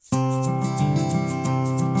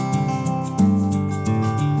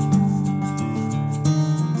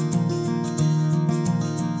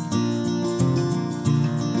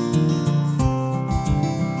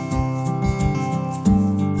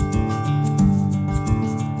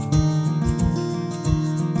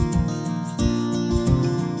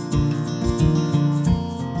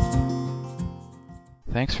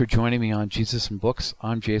Thanks for joining me on Jesus and Books.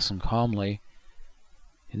 I'm Jason Comley.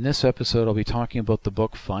 In this episode, I'll be talking about the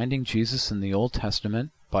book Finding Jesus in the Old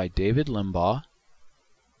Testament by David Limbaugh.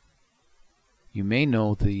 You may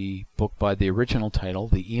know the book by the original title,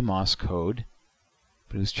 the Emos Code,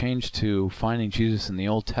 but it was changed to Finding Jesus in the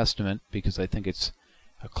Old Testament because I think it's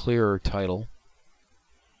a clearer title.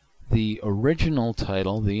 The original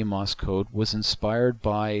title, the Emos Code, was inspired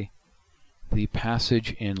by the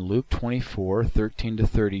passage in Luke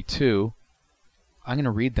 24:13-32. I'm going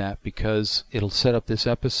to read that because it'll set up this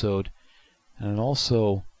episode, and it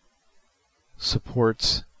also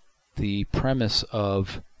supports the premise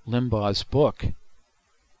of Limbaugh's book.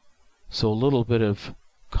 So a little bit of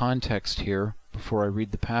context here before I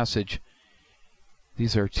read the passage.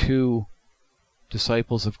 These are two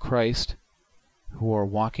disciples of Christ who are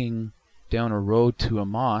walking down a road to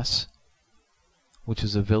Emmaus, which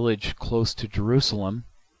is a village close to Jerusalem.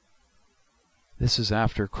 This is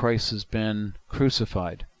after Christ has been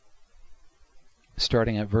crucified.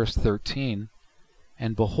 Starting at verse 13,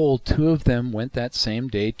 "And behold, two of them went that same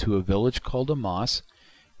day to a village called Emmaus,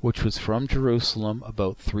 which was from Jerusalem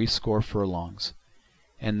about 80 furlongs.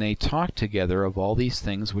 And they talked together of all these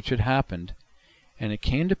things which had happened. And it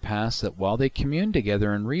came to pass that while they communed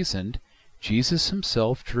together and reasoned, Jesus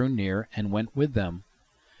himself drew near and went with them.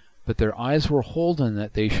 But their eyes were holden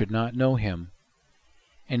that they should not know him.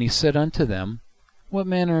 And he said unto them, What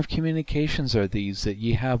manner of communications are these that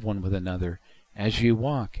ye have one with another, as ye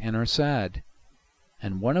walk, and are sad?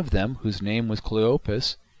 And one of them, whose name was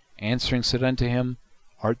Cleopas, answering said unto him,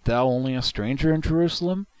 Art thou only a stranger in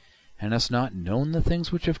Jerusalem, and hast not known the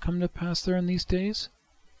things which have come to pass there in these days?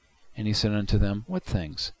 And he said unto them, What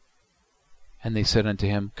things? And they said unto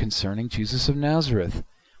him, Concerning Jesus of Nazareth,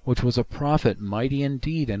 which was a prophet mighty in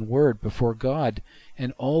deed and word before God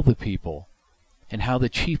and all the people, and how the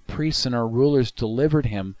chief priests and our rulers delivered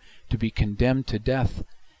him to be condemned to death,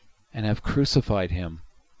 and have crucified him.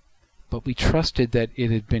 But we trusted that it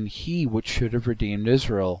had been he which should have redeemed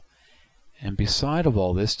Israel. And beside of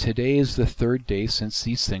all this, today is the 3rd day since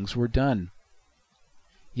these things were done.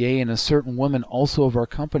 Yea, and a certain woman also of our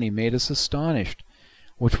company made us astonished,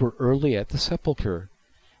 which were early at the sepulchre.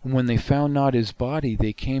 And when they found not his body,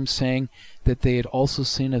 they came saying that they had also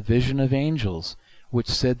seen a vision of angels, which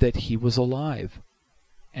said that he was alive.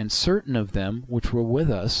 And certain of them which were with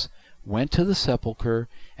us went to the sepulchre,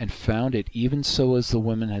 and found it even so as the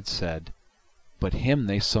women had said, but him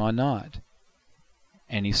they saw not.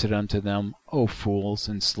 And he said unto them, O fools,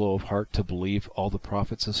 and slow of heart to believe all the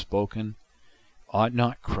prophets have spoken, ought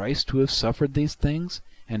not Christ to have suffered these things,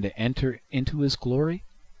 and to enter into his glory?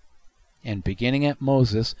 And beginning at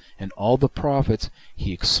Moses and all the prophets,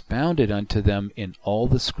 he expounded unto them in all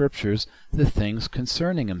the scriptures the things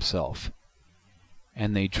concerning himself.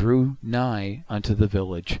 And they drew nigh unto the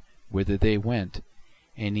village, whither they went,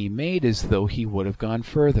 and he made as though he would have gone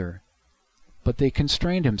further. But they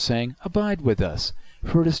constrained him, saying, Abide with us,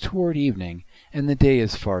 for it is toward evening, and the day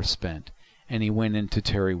is far spent. And he went in to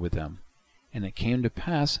tarry with them. And it came to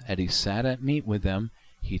pass, as he sat at meat with them,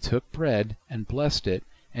 he took bread, and blessed it,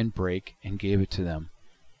 and brake, and gave it to them.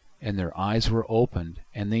 And their eyes were opened,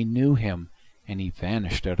 and they knew him, and he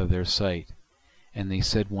vanished out of their sight. And they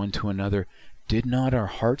said one to another, Did not our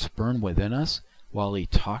hearts burn within us, while he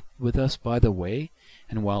talked with us by the way,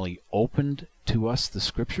 and while he opened to us the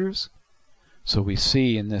scriptures? So we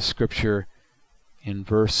see in this scripture, in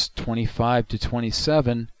verse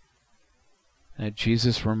 25-27, that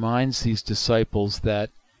Jesus reminds these disciples that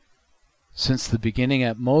since the beginning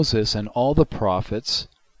at Moses and all the prophets,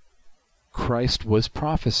 Christ was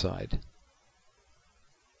prophesied.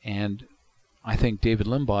 And I think David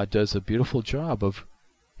Limbaugh does a beautiful job of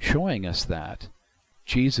showing us that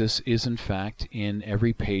Jesus is in fact in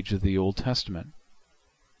every page of the Old Testament.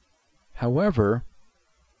 However,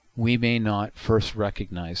 we may not first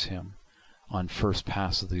recognize him on first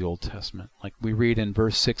pass of the Old Testament. Like we read in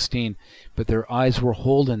verse 16, but their eyes were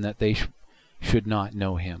holden that they should not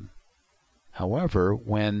know him. However,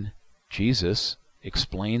 when Jesus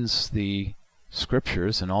explains the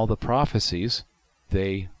scriptures and all the prophecies,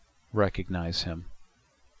 they recognize him.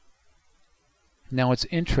 Now it's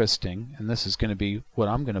interesting, and this is going to be what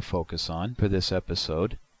I'm going to focus on for this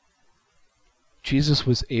episode. Jesus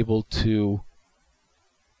was able to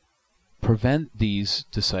prevent these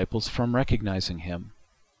disciples from recognizing him.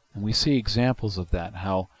 And we see examples of that,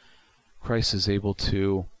 how Christ is able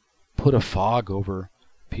to put a fog over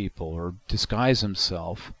people or disguise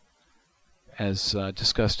himself. As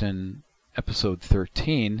discussed in episode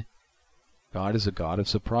 13, God is a God of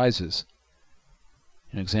surprises.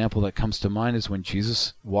 An example that comes to mind is when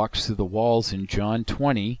Jesus walks through the walls in John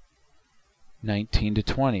 20, 19 to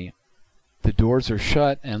 20. The doors are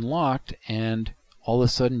shut and locked, and all of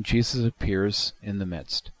a sudden Jesus appears in the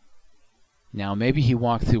midst. Now maybe he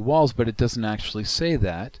walked through walls, but it doesn't actually say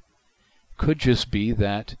that. Could just be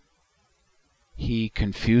that he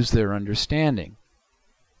confused their understanding.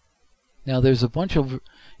 Now there's a bunch of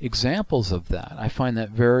examples of that. I find that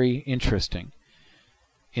very interesting.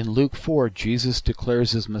 In Luke 4, Jesus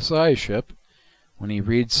declares his messiahship when he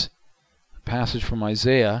reads a passage from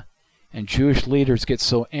Isaiah, and Jewish leaders get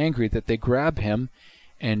so angry that they grab him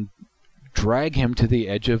and drag him to the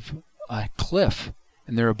edge of a cliff,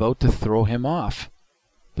 and they're about to throw him off.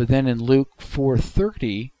 But then in Luke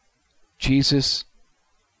 4:30, Jesus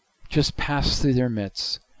just passed through their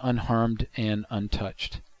midst, unharmed and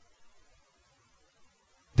untouched.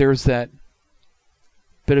 There's that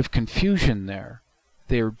bit of confusion there.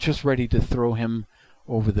 They're just ready to throw him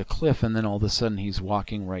over the cliff, and then all of a sudden he's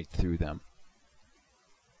walking right through them.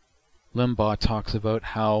 Limbaugh talks about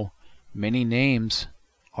how many names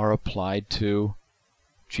are applied to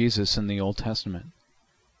Jesus in the Old Testament,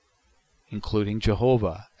 including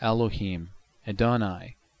Jehovah, Elohim,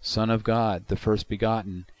 Adonai, Son of God, the First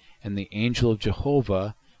Begotten, and the Angel of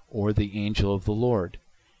Jehovah, or the Angel of the Lord.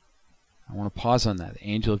 I want to pause on that. The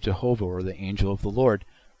Angel of Jehovah, or the Angel of the Lord.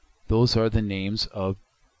 Those are the names of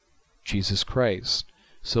Jesus Christ.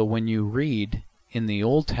 So when you read in the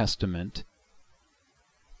Old Testament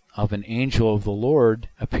of an angel of the Lord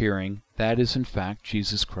appearing, that is in fact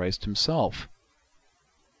Jesus Christ himself.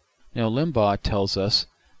 Now Limbaugh tells us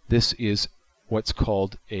this is what's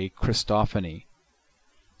called a Christophany.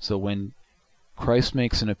 So when Christ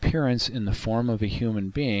makes an appearance in the form of a human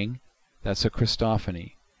being, that's a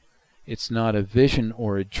Christophany. It's not a vision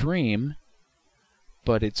or a dream,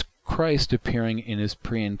 but it's Christ appearing in his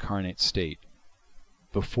pre-incarnate state,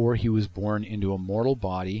 before he was born into a mortal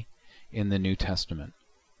body in the New Testament.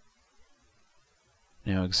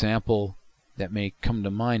 Now, an example that may come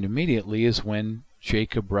to mind immediately is when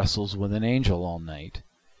Jacob wrestles with an angel all night,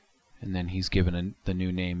 and then he's given the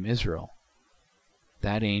new name Israel.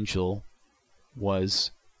 That angel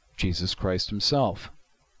was Jesus Christ himself.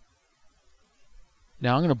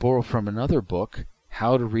 Now I'm going to borrow from another book,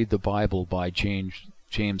 How to Read the Bible by James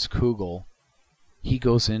Kugel. He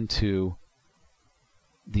goes into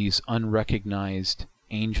these unrecognized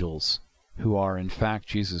angels who are in fact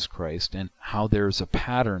Jesus Christ, and how there's a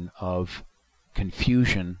pattern of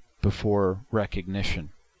confusion before recognition.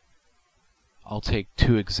 I'll take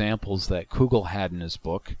two examples that Kugel had in his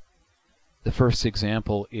book. The first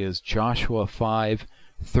example is Joshua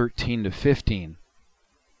 5:13 to 15.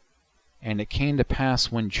 And it came to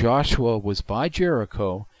pass when Joshua was by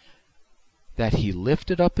Jericho that he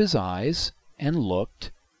lifted up his eyes and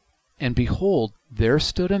looked, and behold, there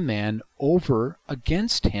stood a man over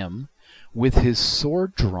against him with his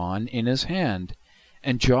sword drawn in his hand.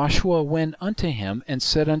 And Joshua went unto him and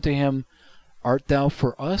said unto him, Art thou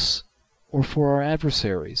for us, or for our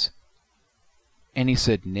adversaries? And he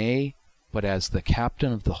said, Nay, but as the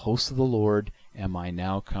captain of the host of the Lord am I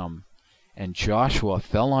now come. And Joshua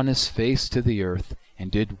fell on his face to the earth, and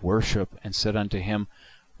did worship, and said unto him,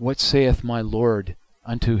 What saith my Lord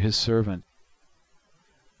unto his servant?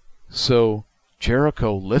 So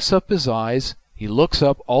Jericho lifts up his eyes, he looks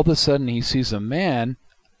up, all of a sudden he sees a man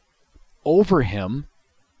over him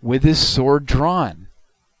with his sword drawn.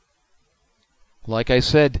 Like I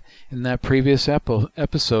said in that previous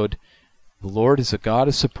episode, the Lord is a God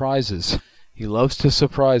of surprises. He loves to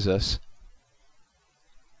surprise us.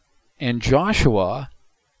 And Joshua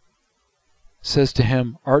says to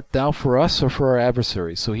him, Art thou for us or for our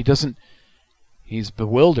adversaries? So he's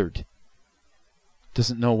bewildered.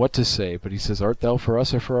 Doesn't know what to say, but he says, Art thou for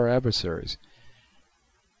us or for our adversaries?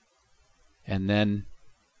 And then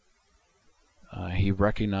he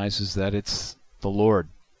recognizes that it's the Lord.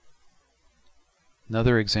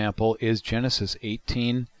 Another example is Genesis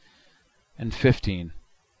 18 and 15.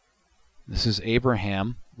 This is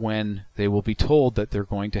Abraham when they will be told that they're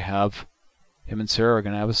going to have, him and Sarah are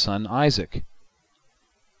going to have a son, Isaac.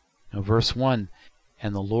 Now verse 1,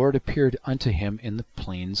 And the Lord appeared unto him in the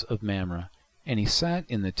plains of Mamre, and he sat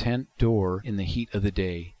in the tent door in the heat of the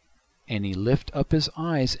day. And he lifted up his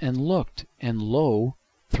eyes and looked, and lo,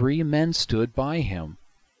 3 men stood by him.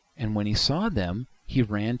 And when he saw them, he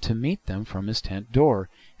ran to meet them from his tent door,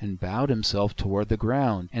 and bowed himself toward the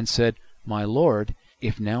ground, and said, My Lord,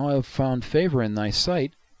 if now I have found favor in thy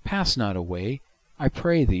sight, pass not away, I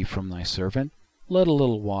pray thee, from thy servant. Let a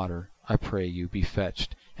little water, I pray you, be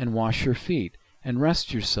fetched, and wash your feet, and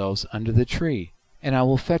rest yourselves under the tree. And I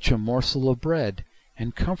will fetch a morsel of bread,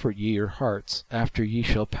 and comfort ye your hearts, after ye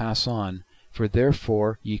shall pass on, for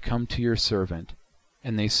therefore ye come to your servant.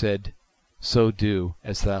 And they said, so do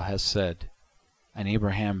as thou hast said. And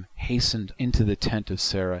Abraham hastened into the tent of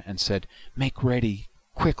Sarah, and said, Make ready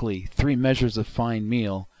quickly 3 measures of fine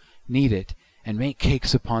meal, knead it, and make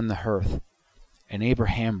cakes upon the hearth. And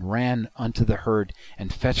Abraham ran unto the herd,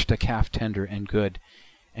 and fetched a calf tender and good,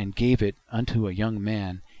 and gave it unto a young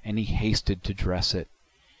man, and he hasted to dress it.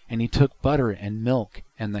 And he took butter and milk,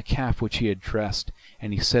 and the calf which he had dressed,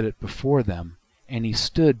 and he set it before them. And he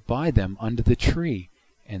stood by them under the tree,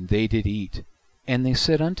 and they did eat. And they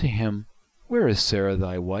said unto him, Where is Sarah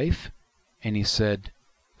thy wife? And he said,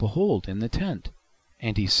 Behold, in the tent.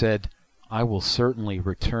 And he said, I will certainly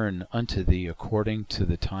return unto thee according to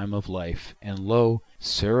the time of life, and lo,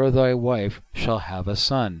 Sarah thy wife shall have a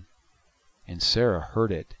son. And Sarah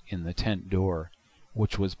heard it in the tent door,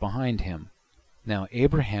 which was behind him. Now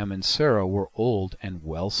Abraham and Sarah were old and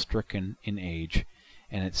well stricken in age,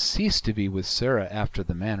 and it ceased to be with Sarah after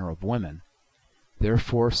the manner of women.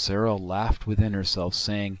 Therefore Sarah laughed within herself,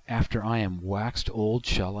 saying, After I am waxed old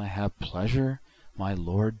shall I have pleasure, my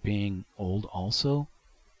Lord being old also?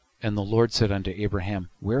 And the Lord said unto Abraham,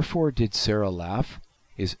 Wherefore did Sarah laugh?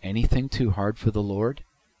 Is anything too hard for the Lord?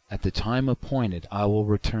 At the time appointed I will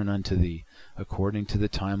return unto thee, according to the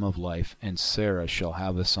time of life, and Sarah shall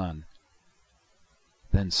have a son.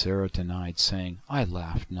 Then Sarah denied, saying, I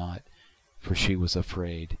laughed not, for she was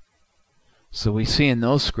afraid. So we see in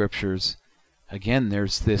those scriptures, again,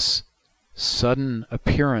 there's this sudden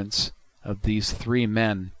appearance of these 3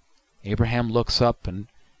 men. Abraham looks up, and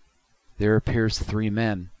there appears 3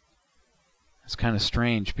 men. It's kind of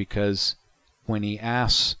strange, because when he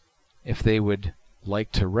asks if they would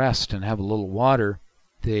like to rest and have a little water,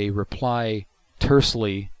 they reply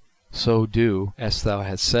tersely, So do as thou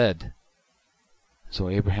hast said. So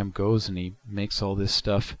Abraham goes and he makes all this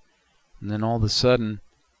stuff, and then all of a sudden,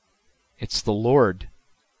 it's the Lord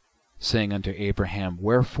saying unto Abraham,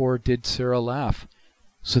 Wherefore did Sarah laugh?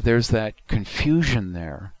 So there's that confusion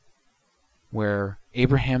there, where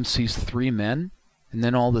Abraham sees 3 men, and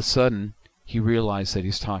then all of a sudden, he realized that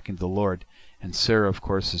he's talking to the Lord. And Sarah, of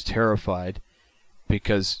course, is terrified,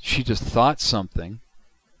 because she just thought something.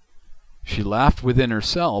 She laughed within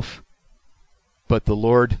herself, but the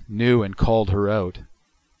Lord knew and called her out.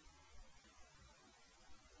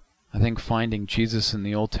 I think Finding Jesus in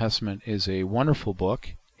the Old Testament is a wonderful book.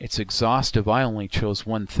 It's exhaustive. I only chose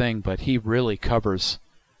one thing, but he really covers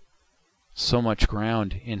so much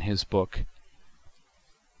ground in his book.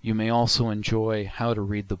 You may also enjoy How to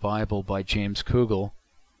Read the Bible by James Kugel.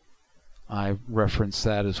 I reference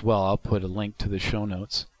that as well. I'll put a link to the show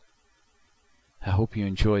notes. I hope you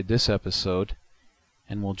enjoyed this episode,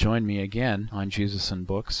 and will join me again on Jesus and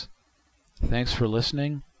Books. Thanks for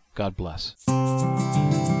listening. God bless.